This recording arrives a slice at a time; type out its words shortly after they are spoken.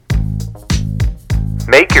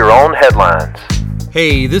Make your own headlines.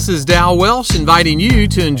 Hey, this is Dal Welsh inviting you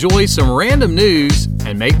to enjoy some random news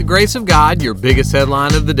and make the grace of God your biggest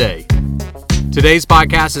headline of the day. Today's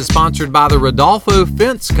podcast is sponsored by the Rodolfo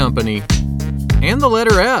Fence Company and the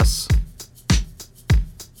letter S.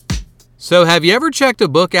 So, have you ever checked a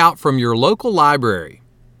book out from your local library?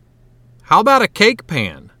 How about a cake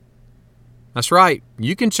pan? That's right,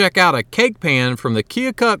 you can check out a cake pan from the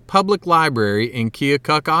Keokuk Public Library in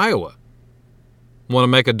Keokuk, Iowa. Want to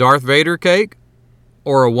make a Darth Vader cake?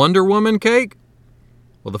 Or a Wonder Woman cake?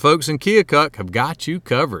 Well, the folks in Keokuk have got you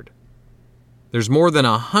covered. There's more than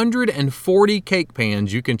 140 cake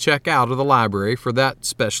pans you can check out of the library for that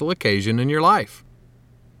special occasion in your life.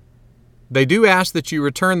 They do ask that you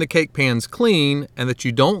return the cake pans clean and that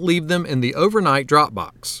you don't leave them in the overnight drop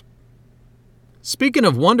box. Speaking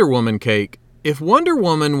of Wonder Woman cake, if Wonder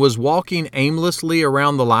Woman was walking aimlessly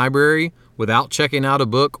around the library without checking out a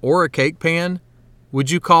book or a cake pan, would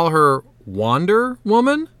you call her Wander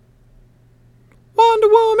Woman? Wonder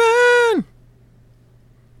Woman!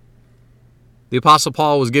 The Apostle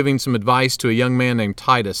Paul was giving some advice to a young man named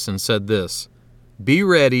Titus and said this: be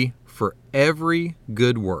ready for every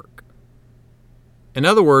good work. In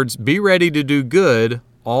other words, be ready to do good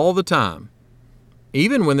all the time,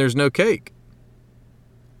 even when there's no cake.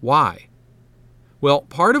 Why? Well,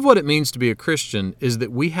 part of what it means to be a Christian is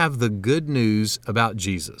that we have the good news about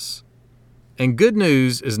Jesus. And good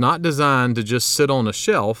news is not designed to just sit on a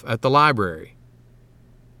shelf at the library.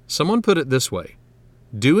 Someone put it this way: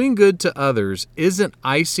 doing good to others isn't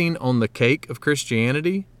icing on the cake of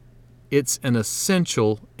Christianity, it's an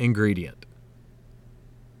essential ingredient.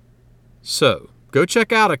 So, go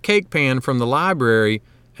check out a cake pan from the library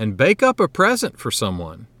and bake up a present for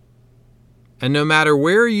someone. And no matter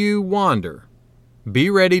where you wander,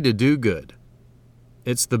 be ready to do good.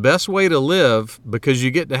 It's the best way to live because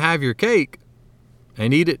you get to have your cake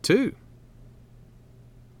and eat it too.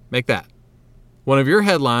 Make that one of your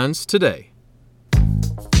headlines today.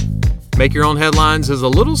 Make Your Own Headlines is a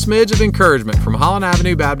little smidge of encouragement from Holland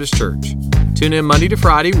Avenue Baptist Church. Tune in Monday to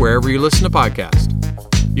Friday wherever you listen to podcasts.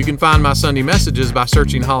 You can find my Sunday messages by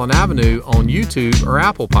searching Holland Avenue on YouTube or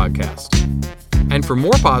Apple Podcasts. And for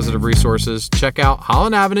more positive resources, check out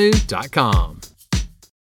hollandavenue.com.